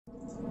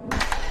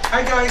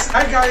It's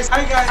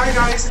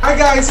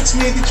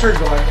me, Teacher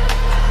Gon.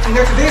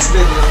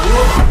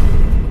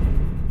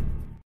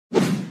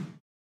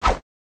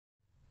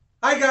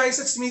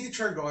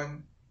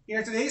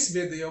 In today's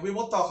video, we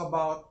will talk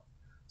about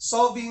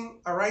solving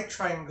a right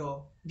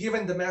triangle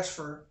given the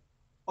measure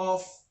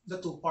of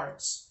the two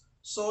parts.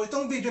 So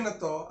itong video na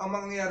to, ang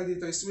mangyayari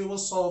dito is we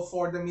will solve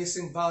for the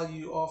missing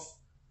value of,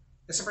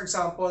 kasi for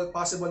example,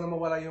 possible na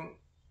mawala yung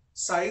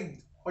side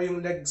o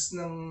yung legs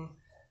ng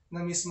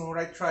mismong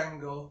right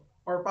triangle,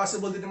 or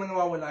possible din naman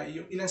nawawala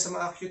yung ilan sa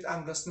mga acute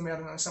angles na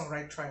meron ng isang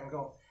right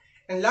triangle.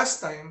 And last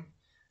time,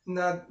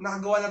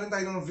 nakagawa na rin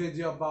tayo ng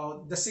video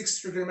about the 6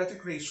 trigonometric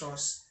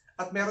ratios,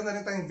 at meron na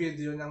rin tayong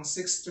video ng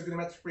 6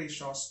 trigonometric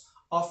ratios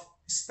of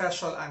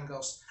special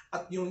angles.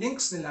 At yung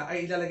links nila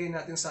ay ilalagay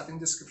natin sa ating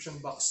description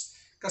box.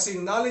 Kasi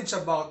yung knowledge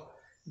about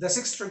the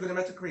 6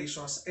 trigonometric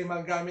ratios ay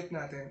magamit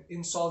natin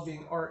in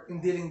solving or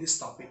in dealing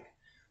this topic.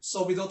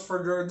 So without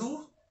further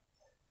ado,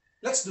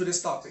 let's do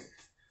this topic.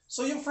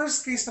 So yung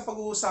first case na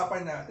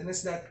pag-uusapan natin is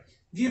that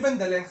given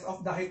the length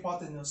of the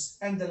hypotenuse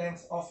and the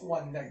length of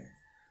one leg.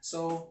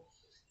 So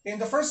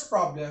in the first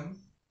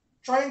problem,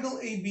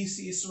 triangle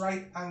ABC is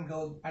right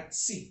angled at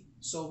C.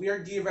 So we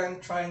are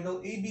given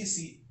triangle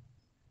ABC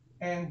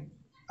and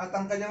at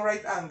ang kanyang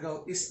right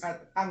angle is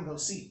at angle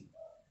C.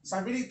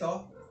 Sabi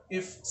dito,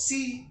 if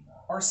C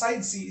or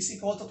side C is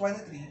equal to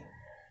 23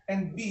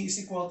 and B is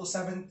equal to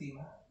 17,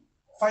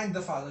 find the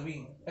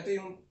following. Ito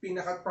yung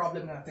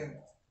pinaka-problem natin.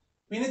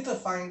 We need to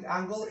find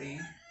angle A,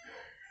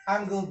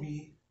 angle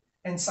B,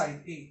 and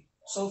side A.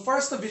 So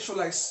first, to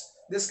visualize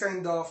this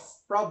kind of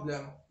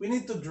problem, we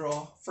need to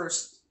draw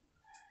first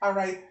a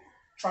right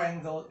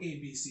triangle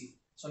ABC.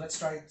 So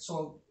let's try it.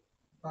 So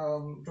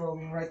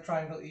drawing right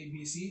triangle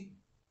ABC,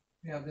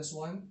 we have this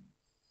one.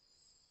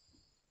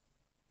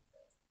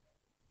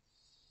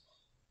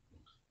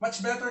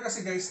 Much better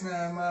kasi guys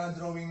na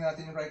ma-drawing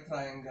natin yung right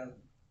triangle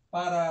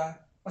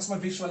para mas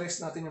ma-visualize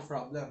natin yung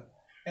problem.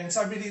 And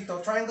sabi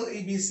dito, triangle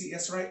ABC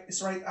is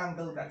right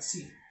angled at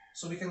C.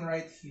 So we can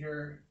write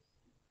here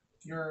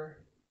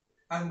your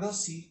angle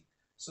C.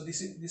 So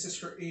this is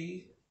your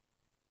A,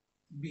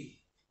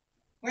 B.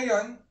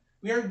 Ngayon,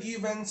 we are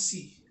given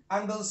C.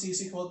 Angle C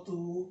is equal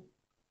to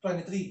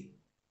 23.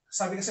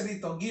 Sabi kasi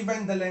dito,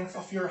 given the length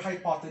of your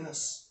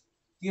hypotenuse.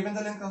 Given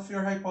the length of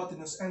your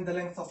hypotenuse and the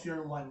length of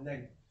your one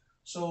leg.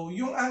 So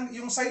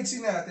yung side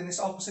C natin is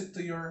opposite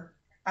to your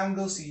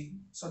angle C.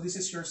 So this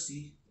is your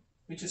C,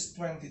 which is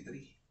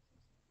 23.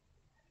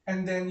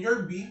 And then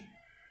your B,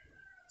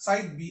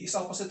 side B, is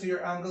opposite to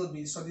your angle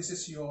B. So this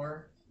is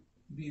your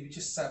B, which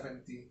is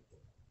 17.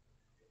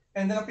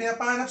 And then ang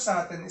pinapahanap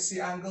sa atin is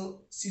si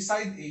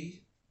side A.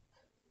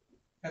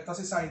 Ito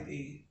si side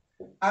A.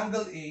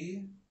 Angle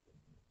A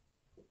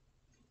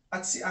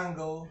at si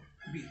angle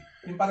B.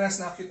 Yung parehas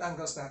na acute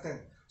angles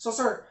natin. So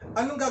sir,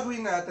 anong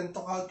gagawin natin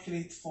to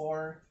calculate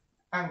for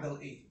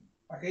angle A?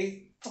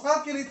 Okay? To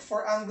calculate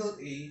for angle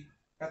A,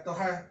 ito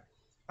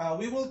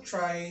we will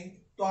try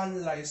to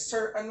analyze,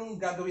 sir, anong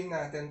gagawin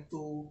natin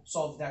to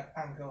solve that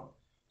angle?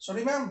 So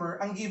remember,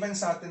 ang given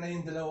sa atin ay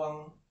yung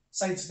dalawang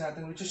sides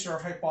natin, which is your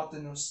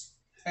hypotenuse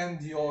and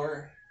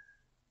your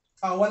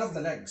one of the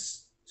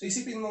legs. So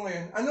isipin mo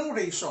ngayon, anong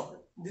ratio?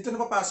 Dito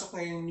na papasok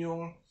ngayon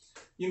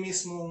yung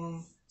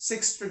mismong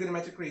 6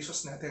 trigonometric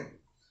ratios natin.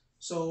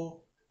 So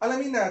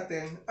alamin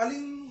natin,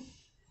 alin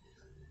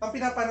ang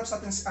pinapanap sa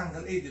atin sa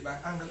angle A, di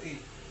ba? Angle A.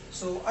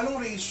 So anong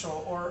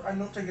ratio or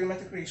anong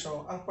trigonometric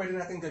ratio ang pwede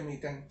natin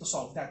gamitin to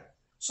solve that?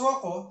 So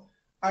ako,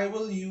 I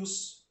will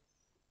use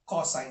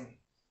cosine.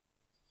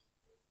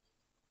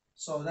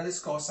 So that is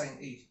cosine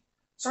A.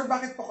 Sir,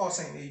 bakit po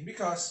cosine A?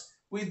 Because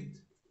with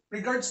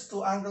regards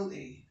to angle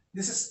A,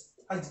 this is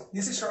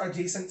your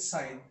adjacent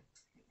side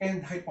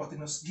and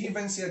hypotenuse,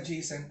 given si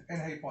adjacent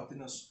and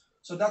hypotenuse.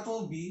 So that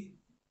will be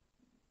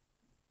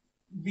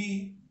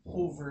B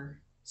over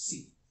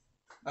C.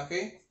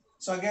 Okay?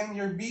 So again,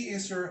 your B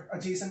is your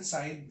adjacent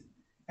side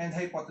and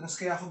hypotenuse,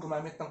 kaya ako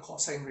gumamit ng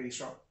cosine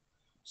ratio.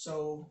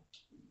 So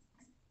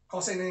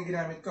cosine na yung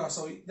ginamit ko.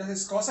 So that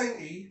is cosine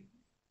A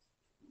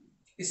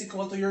is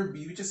equal to your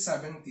B, which is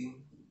 17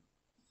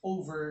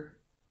 over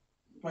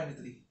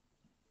 23.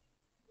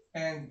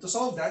 And to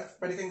solve that,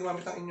 pwede kayong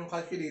gumamit ng inyong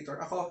calculator.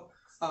 Ako,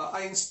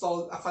 I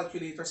installed a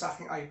calculator sa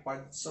aking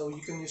iPad. So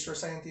you can use your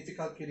scientific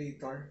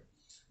calculator.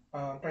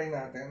 Try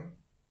natin.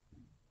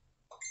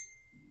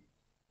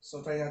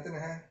 So try natin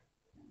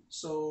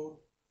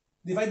So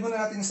divide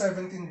muna natin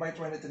 17 by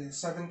 23.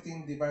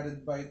 17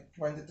 divided by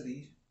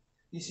 23.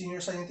 Using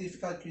your scientific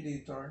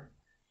calculator,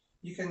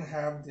 you can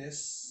have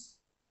this.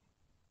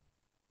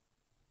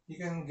 You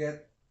can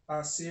get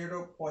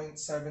 0.73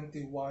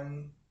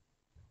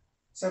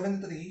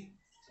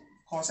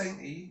 cosine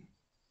A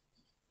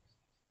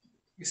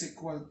is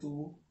equal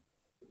to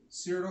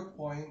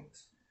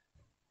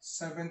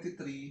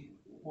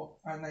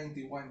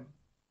 0.7391.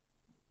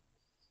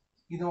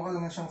 Ginawa ko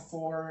lang na siyang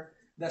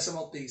 4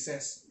 decimal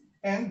places.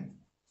 And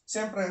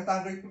siyempre,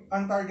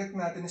 ang target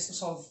natin is to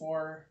solve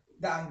for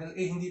the angle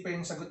A, hindi pa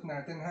yung sagot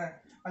natin,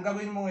 ha? Ang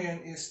gagawin mo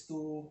ngayon is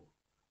to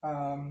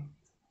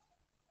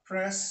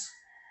press,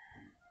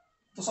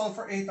 to solve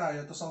for A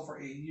tayo, to solve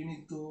for A, you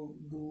need to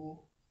do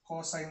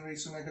cosine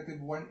raised to negative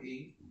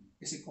 1A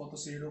is equal to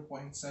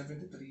 0.7391.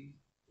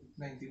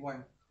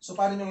 So,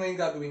 paano nyo ngayon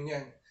gagawin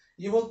yan?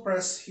 You will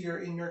press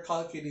here in your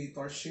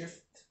calculator,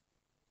 shift,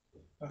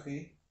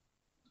 okay?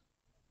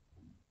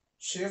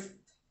 Shift,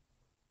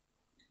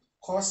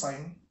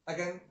 cosine.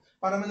 Again,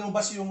 para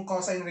malumabas yung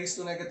cosine raised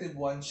to negative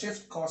 1,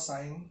 shift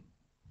cosine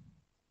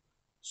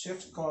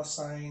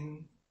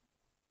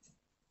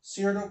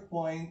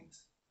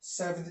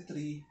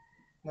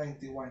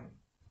 0.7391.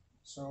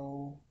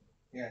 So,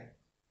 yan.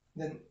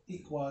 Then,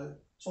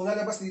 equal. So,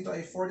 lalabas dito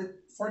ay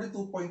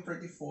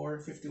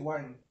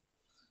 42.3451.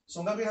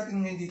 So, ang gagawin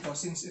natin ngayon dito,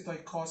 since ito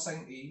ay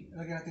cosine A,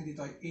 lagyan natin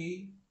dito ay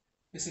A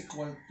is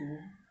equal to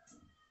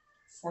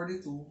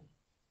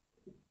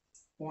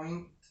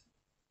 42.35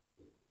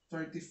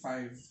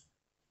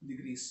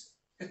 degrees.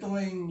 Ito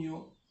ngayon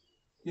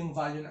yung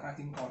value ng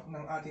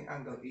ating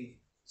angle A.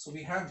 So,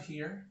 we have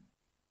here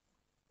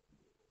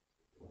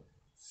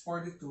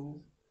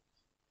 42.35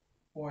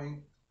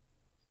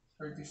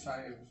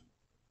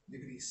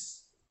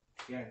 degrees.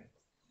 Yan.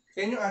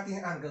 Yan yung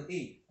ating angle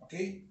A.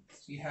 Okay?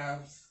 We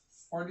have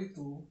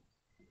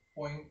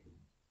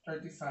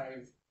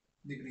 42.35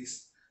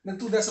 degrees. Nag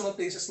 2 decimal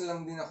places na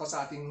lang din ako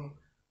sa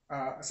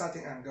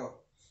ating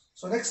angle.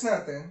 So, next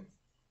natin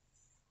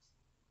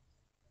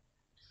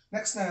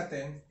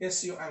is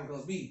yung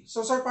angle B.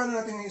 So, sir, paano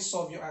natin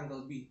i-solve yung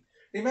angle B?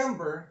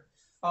 Remember,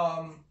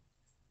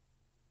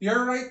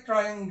 your right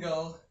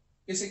triangle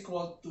is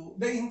equal to,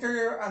 the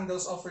interior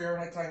angles of your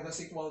right triangle is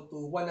equal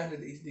to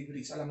 180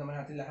 degrees. Alam naman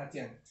natin lahat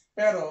yan.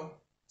 Pero,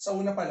 sa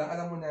una pa lang,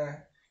 alam mo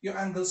na, yung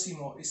angle C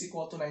mo is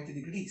equal to 90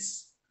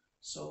 degrees.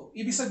 So,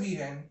 ibig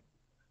sabihin,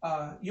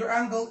 your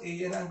angle A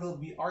and angle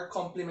B are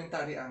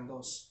complementary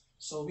angles.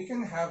 So, we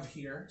can have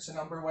here, sa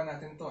number 1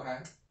 natin to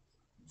ha,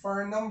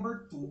 for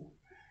number 2,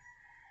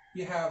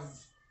 you have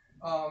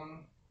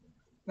 90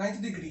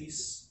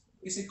 degrees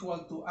is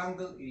equal to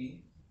angle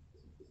A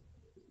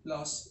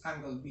plus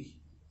angle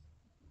B.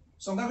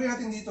 So, ang gagawin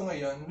natin dito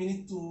ngayon, we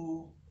need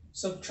to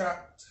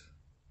subtract.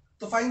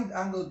 To find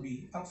angle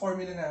B, ang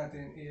formula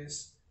natin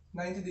is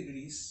 90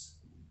 degrees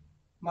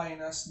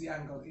minus the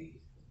angle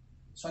A.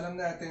 So, alam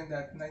natin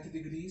that 90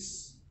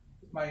 degrees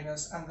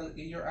minus angle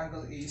A, your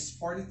angle A is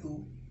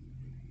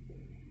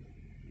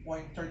 42.35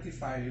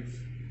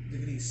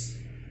 degrees.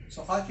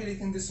 So,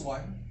 calculating this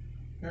one,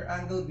 your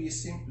angle B is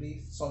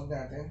simply, solve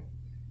natin,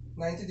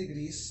 90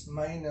 degrees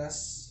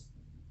minus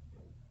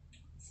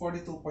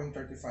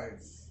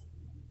 42.35.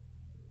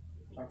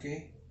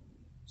 Okay?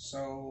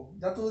 So,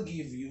 that will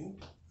give you,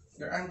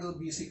 your angle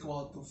B is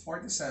equal to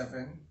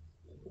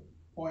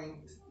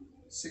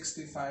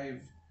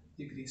 47.65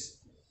 degrees.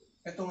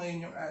 Ito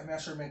ngayon yung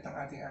measurement ng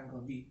ating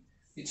angle B,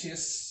 which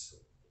is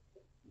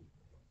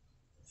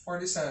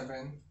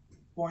 47.65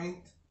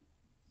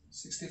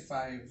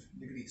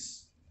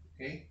 degrees.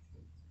 Okay?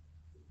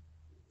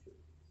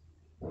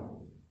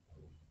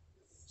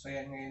 So,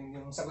 yan ngayon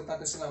yung sagot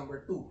natin sa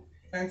number 2.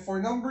 And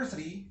for number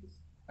 3,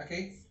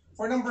 okay?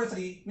 For number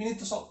 3, we need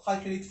to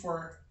calculate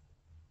for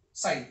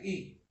side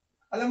A.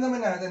 Alam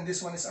naman natin this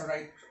one is a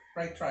right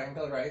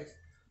triangle, right?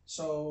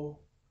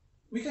 So,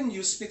 we can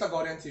use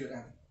Petagorian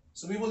Theorem.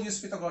 So, we will use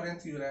Petagorian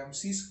Theorem,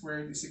 C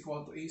squared is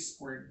equal to A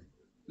squared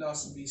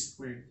plus B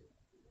squared.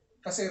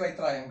 Kasi right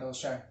triangle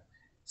siya.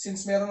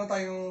 Since meron na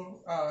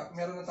tayong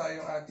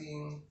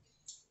ating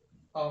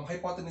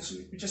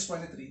hypotenuse, which is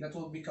 23, that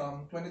will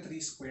become 23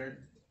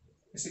 squared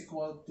is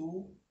equal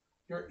to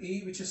your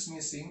A, which is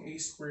missing, A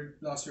squared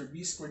plus your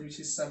B squared, which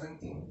is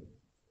 17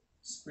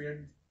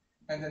 squared.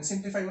 And then,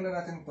 simplify muna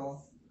natin to.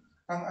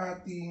 Ang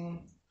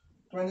ating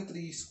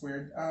 23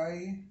 squared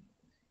ay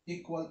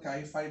equal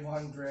kay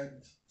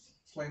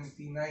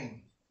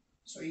 529.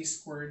 So, A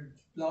squared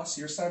plus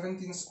your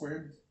 17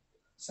 squared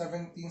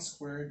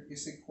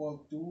is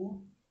equal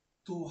to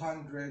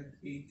 289.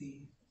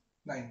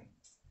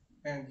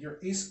 And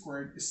your A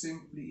squared is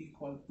simply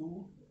equal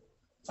to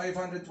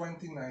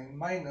 529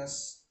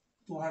 minus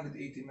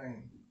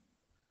 289.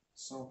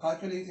 So,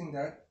 calculating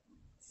that,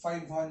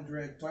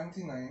 529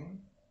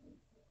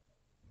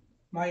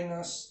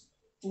 minus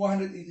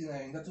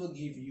 289, that will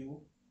give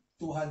you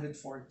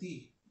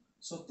 240.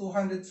 So,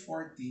 240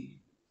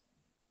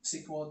 is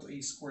equal to A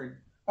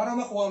squared. Para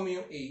makuha mo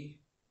yung A,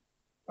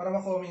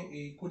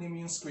 kunin mo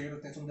yung square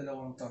root na itong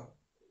dalawang to.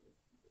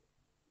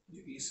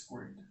 Yung A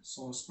squared.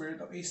 So, square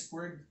root of A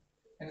squared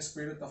and the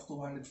square root of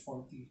 240.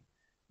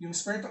 Yung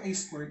square root of A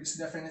squared is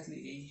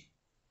definitely A.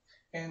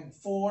 And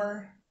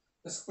for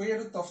the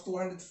square root of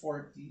 240,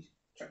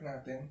 check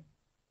natin,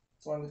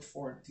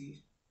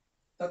 240,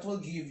 that will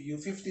give you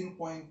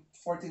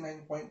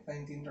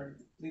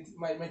 15.49.1930.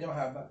 Medyo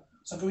mahaba.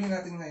 So, gawin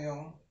natin na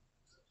yung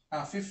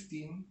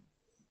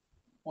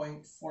 15.49.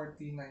 2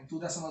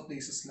 decimal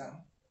places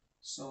lang.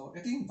 So,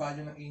 ito yung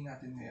value ng A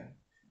natin ngayon.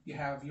 You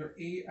have your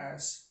A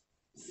as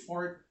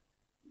 15.49.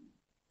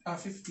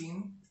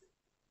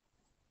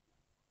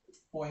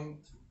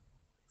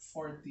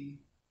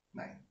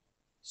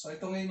 So,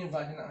 ito ngayon yung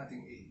value ng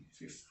ating A.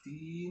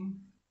 15.49.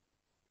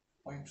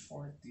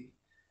 0.49.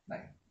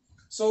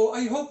 So,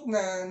 I hope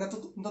na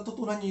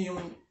natutunan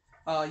niyo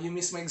yung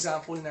mismo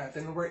example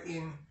natin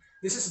wherein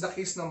this is the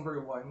case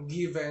number 1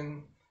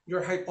 given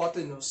your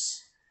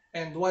hypotenuse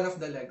and one of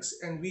the legs,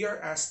 and we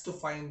are asked to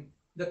find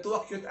the two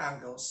acute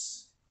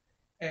angles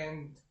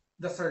and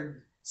the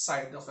third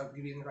side of a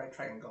given right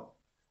triangle.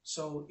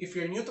 So, if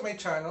you're new to my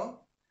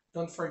channel,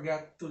 don't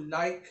forget to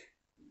like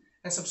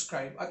and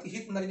subscribe at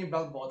i-hit na rin yung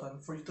bell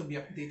button for you to be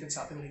updated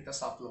sa ating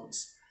latest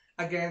uploads.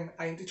 Again,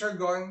 I'm Teacher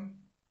Gon.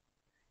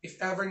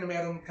 If ever na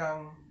meron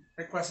kang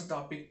requested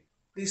topic,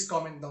 please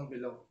comment down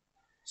below.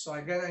 So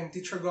again, I'm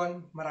Teacher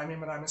Gon.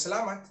 Maraming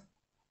salamat.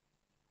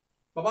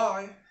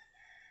 Bye-bye!